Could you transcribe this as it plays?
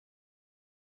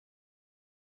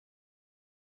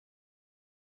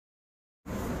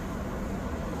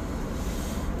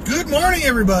Good morning,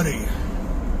 everybody.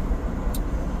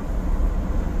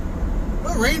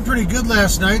 Well, it rained pretty good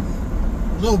last night.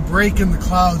 A little break in the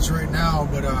clouds right now,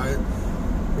 but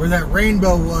where that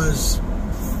rainbow was,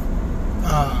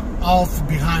 all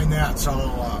behind that's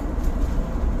all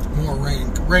more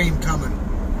rain coming.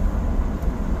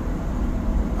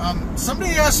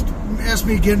 Somebody asked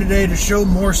me again today to show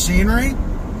more scenery.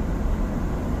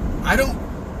 I don't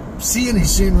see any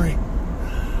scenery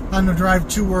on the drive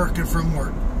to work and from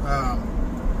work.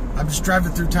 I'm just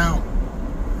driving through town.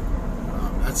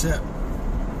 That's it.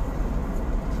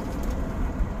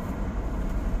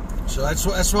 So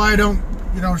that's why I don't,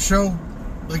 show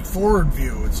like forward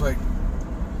view. It's like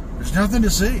there's nothing to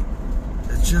see.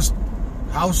 It's just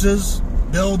houses,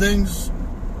 buildings.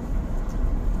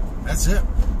 That's it.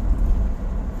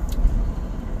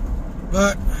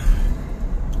 But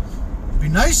it'd be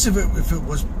nice if it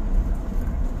was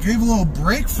gave a little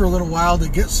break for a little while to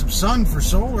get some sun for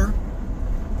solar.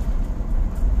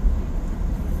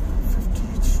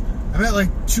 I'm at like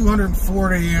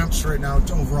 240 amps right now,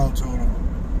 overall total.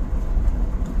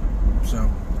 So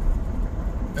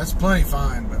that's plenty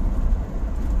fine, but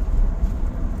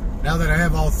now that I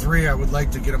have all three, I would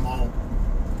like to get them all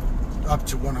up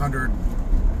to 100 at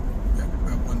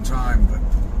one time, but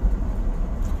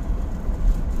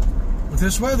with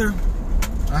this weather,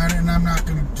 and I'm not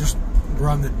going to just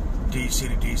run the DC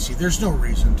to DC. There's no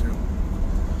reason to.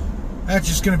 That's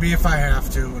just going to be if I have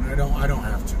to, and I don't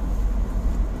have to.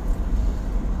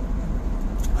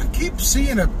 I keep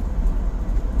seeing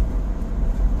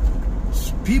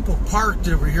people parked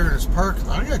over here in this parking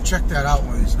lot. I got to check that out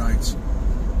one of these nights.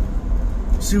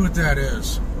 See what that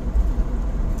is.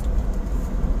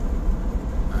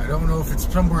 I don't know if it's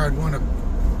somewhere I want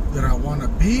to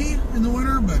be in the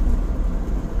winter, but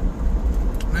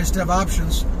nice to have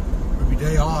options. Maybe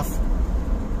day off.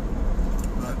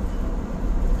 But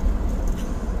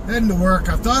heading to work.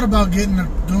 I thought about going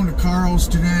to Carl's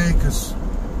today because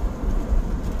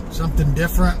something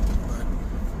different, but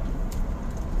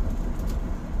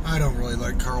I don't really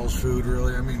like Carl's food,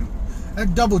 really. I mean,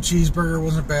 that double cheeseburger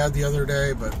wasn't bad the other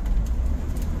day, but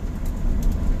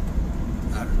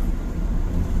I don't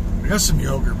know. I got some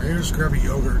yogurt. Maybe just grab a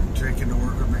yogurt and take it to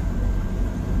work with me.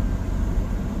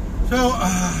 So,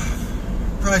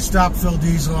 probably stop, fill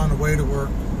diesel on the way to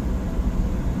work.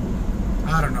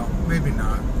 I don't know. Maybe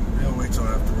not. Maybe I'll wait till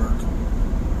after work.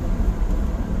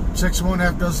 6 of one,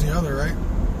 half does the other, right?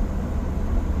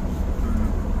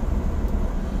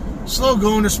 Slow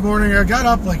going this morning. I got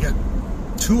up like at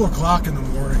 2 o'clock in the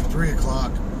morning, 3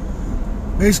 o'clock.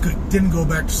 Basically didn't go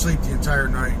back to sleep the entire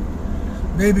night.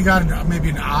 Maybe got an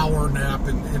hour nap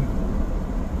in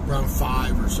around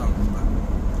 5 or something. But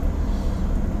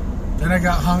then I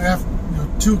got hung after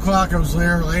 2 o'clock. I was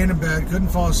there laying in bed, couldn't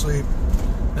fall asleep.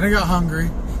 Then I got hungry,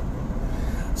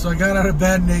 so I got out of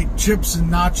bed and ate chips and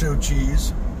nacho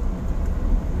cheese,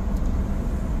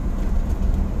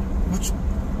 which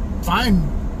fine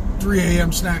 3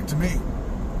 a.m. snack to me.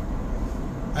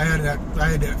 I had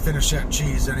to finish that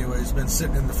cheese anyway. It's been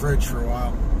sitting in the fridge for a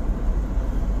while.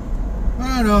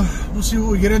 I don't know. We'll see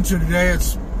what we get into today.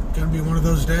 It's going to be one of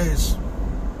those days.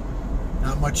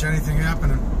 Not much anything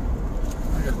happening.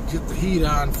 I got to get the heat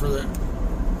on for the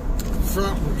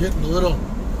front. We're getting a little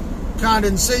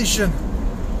condensation.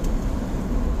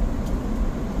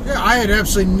 Yeah, I had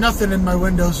absolutely nothing in my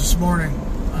windows this morning.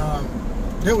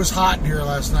 It was hot in here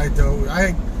last night, though.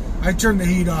 I turned the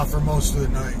heat off for most of the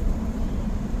night.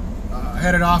 I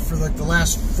had it off for like the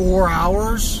last 4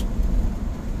 hours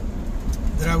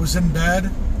that I was in bed,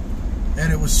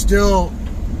 and it was still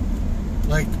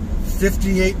like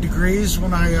 58 degrees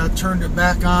when I turned it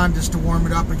back on just to warm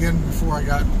it up again before I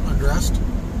got undressed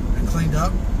and cleaned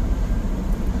up.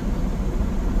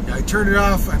 Yeah, I turned it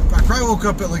off. I probably woke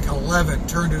up at like 11,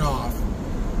 turned it off.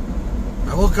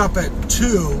 I woke up at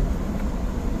 2-ish,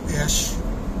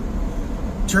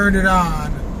 turned it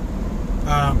on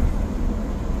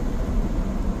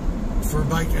for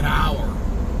like an hour.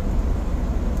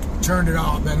 Turned it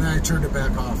off, and then I turned it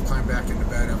back off, climbed back into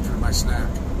bed after my snack.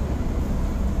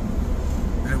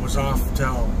 And it was off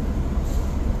till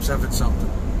 7 something.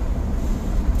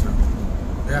 So,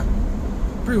 yeah.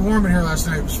 Pretty warm in here last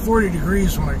night. It was 40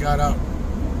 degrees when I got up.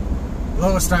 The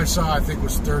lowest I saw, I think,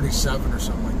 was 37 or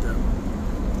something like that.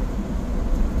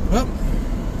 Well,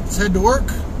 let's head to work.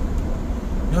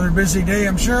 Another busy day,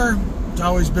 I'm sure. It's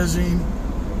always busy.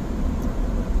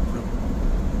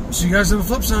 See you guys on the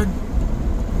flip side.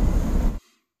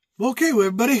 Okay,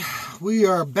 everybody. We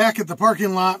are back at the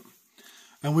parking lot,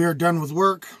 and we are done with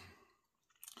work.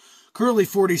 Currently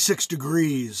 46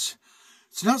 degrees.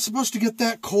 It's not supposed to get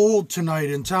that cold tonight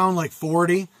in town, like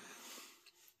 40.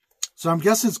 So I'm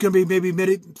guessing it's going to be maybe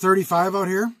mid 35 out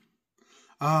here.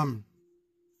 I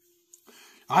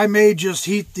may just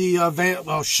heat the van,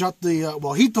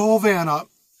 heat the whole van up.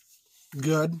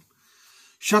 Good.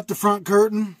 Shut the front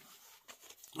curtain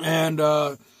and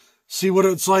see what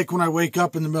it's like when I wake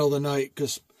up in the middle of the night.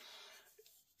 Because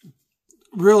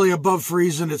really above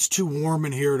freezing, it's too warm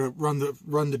in here to run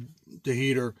the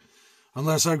heater.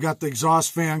 Unless I've got the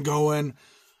exhaust fan going,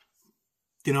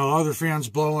 other fans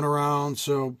blowing around.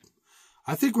 So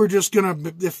I think we're just going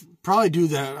to probably do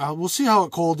that. We'll see how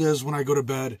cold it is when I go to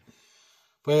bed.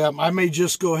 But yeah, I may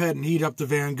just go ahead and heat up the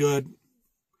van good.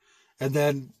 And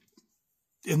then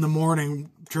in the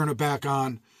morning, turn it back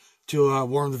on to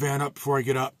warm the van up before I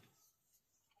get up.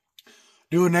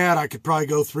 Doing that, I could probably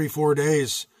go 3-4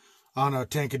 days on a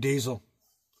tank of diesel.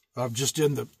 Just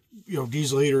in the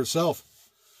diesel heater itself.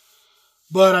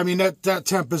 But I mean, that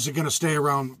temp isn't going to stay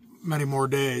around many more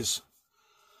days.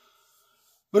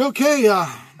 But okay,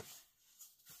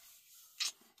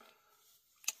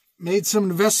 made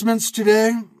some investments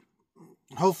today.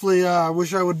 Hopefully, I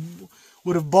wish I would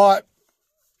have bought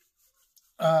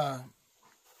the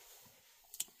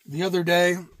other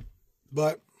day,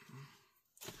 but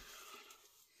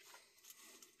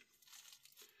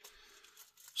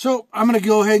so I'm going to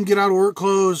go ahead and get out of work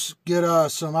clothes, get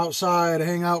some outside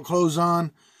hangout clothes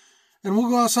on, and we'll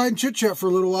go outside and chit-chat for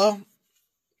a little while.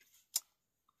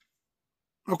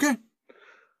 Okay.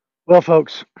 Well,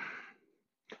 folks,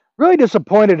 really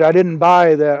disappointed I didn't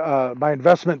buy my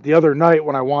investment the other night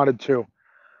when I wanted to.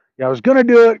 Yeah, I was going to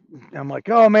do it. I'm like,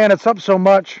 oh, man, it's up so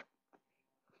much.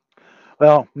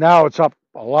 Well, now it's up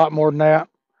a lot more than that.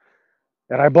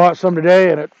 And I bought some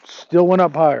today, and it still went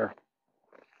up higher.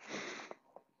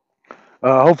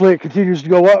 Hopefully, it continues to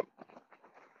go up.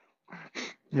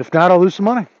 If not, I'll lose some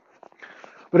money.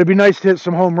 But it'd be nice to hit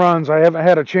some home runs. I haven't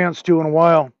had a chance to in a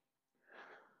while.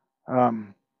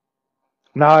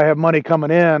 Now I have money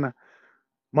coming in.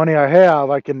 Money I have,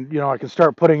 I can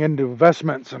start putting into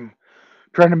investments and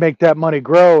trying to make that money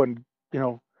grow. And,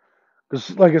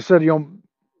 because like I said,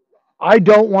 I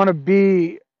don't want to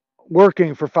be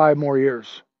working for 5 more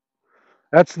years.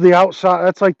 That's the outside.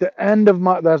 That's like the end of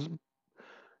that's,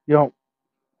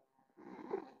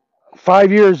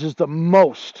 5 years is the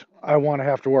most I want to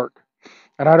have to work.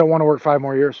 And I don't want to work 5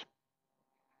 more years.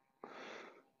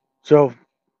 So,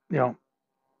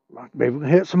 maybe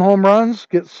hit some home runs,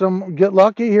 get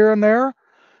lucky here and there.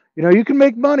 You can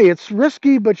make money. It's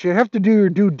risky, but you have to do your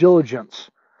due diligence.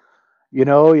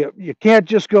 You can't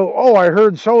just go, oh, I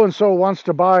heard so-and-so wants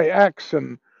to buy X,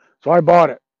 and so I bought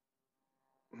it.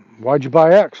 Why'd you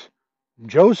buy X?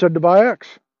 Joe said to buy X.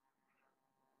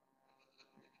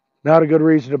 Not a good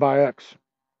reason to buy X.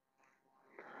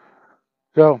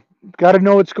 So, got to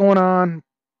know what's going on.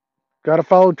 Got to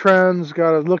follow trends.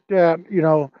 Got to look at,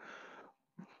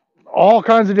 all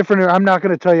kinds of different. I'm not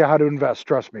going to tell you how to invest.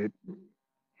 Trust me.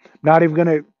 Not even going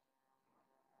to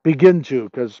begin to,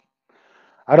 because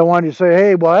I don't want you to say,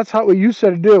 hey, well, that's what you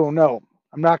said to do. No,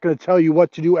 I'm not going to tell you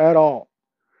what to do at all.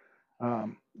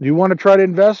 You want to try to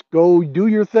invest? Go do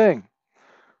your thing.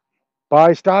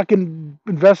 Buy stock and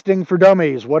investing for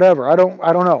dummies, whatever. I don't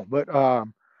know. But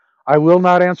I will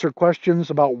not answer questions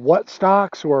about what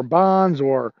stocks or bonds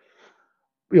or,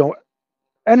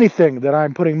 anything that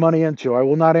I'm putting money into. I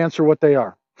will not answer what they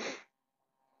are.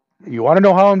 You want to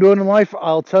know how I'm doing in life?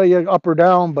 I'll tell you up or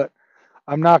down, but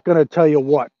I'm not going to tell you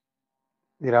what,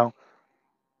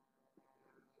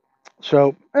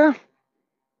 So,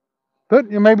 but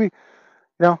maybe,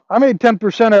 I made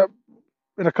 10%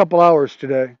 in a couple hours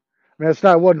today. I mean, it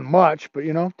wasn't much, but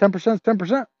 10% is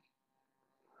 10%.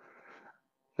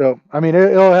 So, I mean,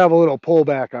 it'll have a little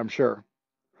pullback, I'm sure,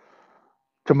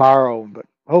 tomorrow, but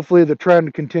hopefully the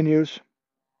trend continues.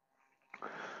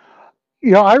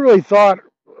 I really thought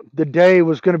the day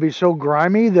was going to be so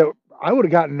grimy that I would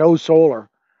have gotten no solar.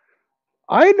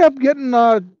 I ended up getting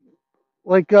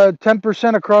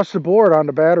 10% across the board on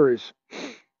the batteries.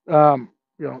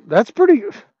 That's pretty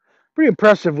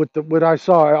impressive with what I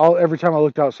saw every time I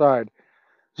looked outside.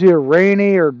 It's either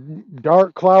rainy or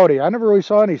dark cloudy. I never really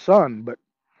saw any sun, but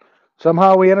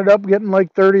somehow we ended up getting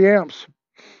like 30 amps.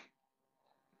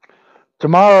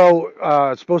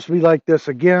 Tomorrow, it's supposed to be like this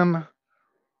again.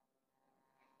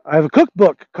 I have a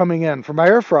cookbook coming in for my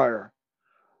air fryer.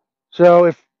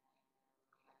 So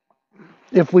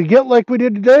if we get like we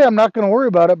did today, I'm not going to worry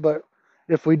about it. But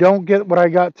if we don't get what I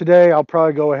got today, I'll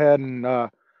probably go ahead and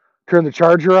turn the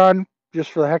charger on just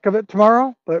for the heck of it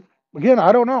tomorrow. But again,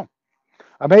 I don't know.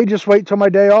 I may just wait till my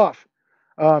day off,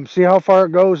 see how far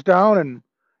it goes down, and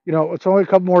it's only a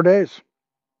couple more days.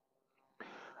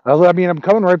 I mean, I'm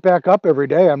coming right back up every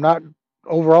day. I'm not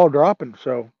overall dropping,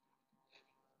 so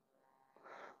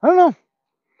I don't know.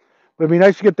 But it'd be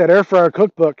nice to get that air fryer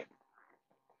cookbook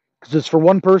because it's for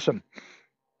one person.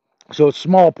 So it's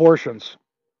small portions.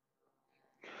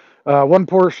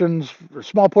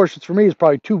 Small portions for me is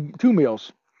probably two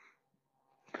meals.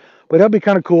 But that'd be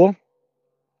kind of cool.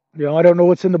 You know, I don't know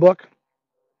what's in the book.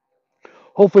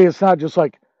 Hopefully it's not just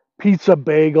like pizza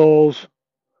bagels,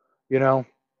 you know,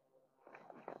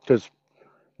 because,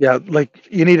 yeah, like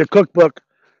you need a cookbook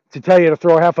to tell you to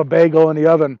throw half a bagel in the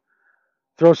oven,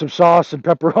 throw some sauce and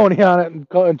pepperoni on it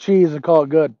and cheese and call it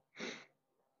good.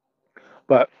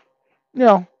 But, you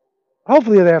know,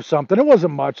 hopefully they have something. It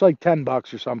wasn't much, like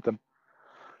 $10 or something.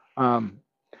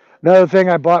 Another thing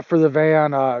I bought for the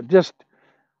van, just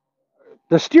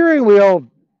the steering wheel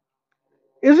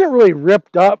isn't really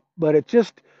ripped up, but it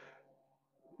just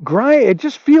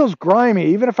feels grimy.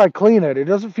 Even if I clean it, it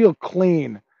doesn't feel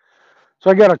clean.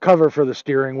 So I got a cover for the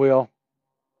steering wheel.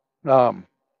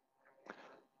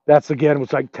 That's again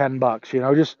was like $10. You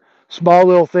know, just small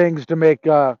little things to make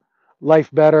life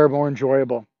better, more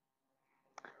enjoyable.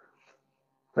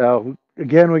 So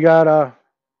again, we got a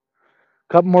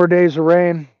couple more days of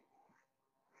rain.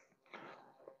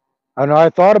 I know I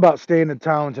thought about staying in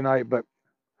town tonight, but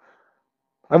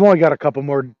I've only got a couple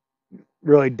more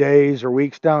really days or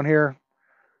weeks down here.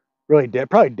 Really,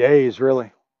 probably days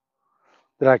really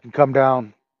that I can come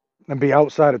down and be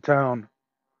outside of town.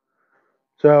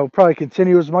 So probably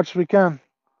continue as much as we can.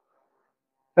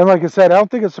 And like I said, I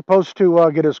don't think it's supposed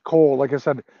to get as cold. Like I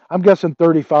said, I'm guessing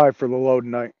 35 for the low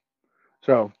tonight.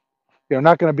 So, you know,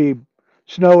 not going to be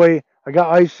snowy. I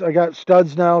got ice. I got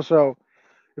studs now. So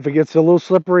if it gets a little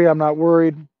slippery, I'm not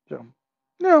worried. So,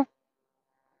 you know.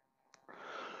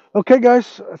 Okay,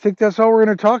 guys. I think that's all we're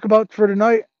going to talk about for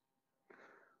tonight.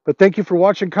 But thank you for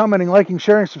watching, commenting, liking,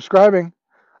 sharing, subscribing.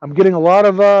 I'm getting a lot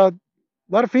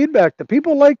of feedback that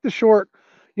people like the short,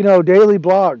 you know, daily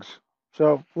blogs.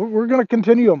 So we're going to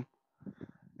continue them.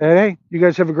 And hey, you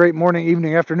guys have a great morning,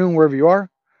 evening, afternoon, wherever you are.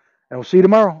 And we'll see you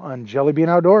tomorrow on Jellybean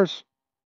Outdoors.